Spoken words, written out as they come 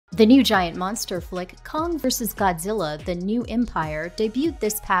The new giant monster flick Kong vs. Godzilla: The New Empire debuted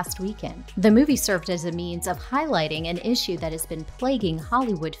this past weekend. The movie served as a means of highlighting an issue that has been plaguing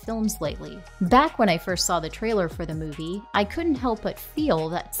Hollywood films lately. Back when I first saw the trailer for the movie, I couldn't help but feel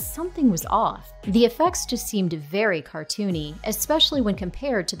that something was off. The effects just seemed very cartoony, especially when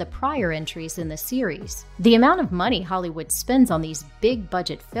compared to the prior entries in the series. The amount of money Hollywood spends on these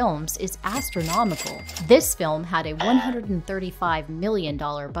big-budget films is astronomical. This film had a $135 million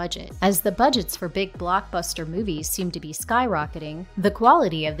budget. As the budgets for big blockbuster movies seem to be skyrocketing, the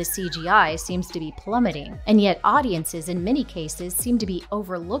quality of the CGI seems to be plummeting, and yet audiences in many cases seem to be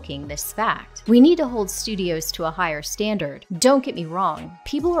overlooking this fact. We need to hold studios to a higher standard. Don't get me wrong,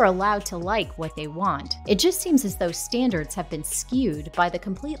 people are allowed to like what they want. It just seems as though standards have been skewed by the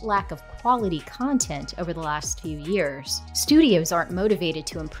complete lack of quality content over the last few years. Studios aren't motivated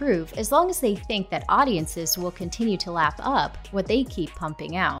to improve as long as they think that audiences will continue to lap up what they keep pumping out.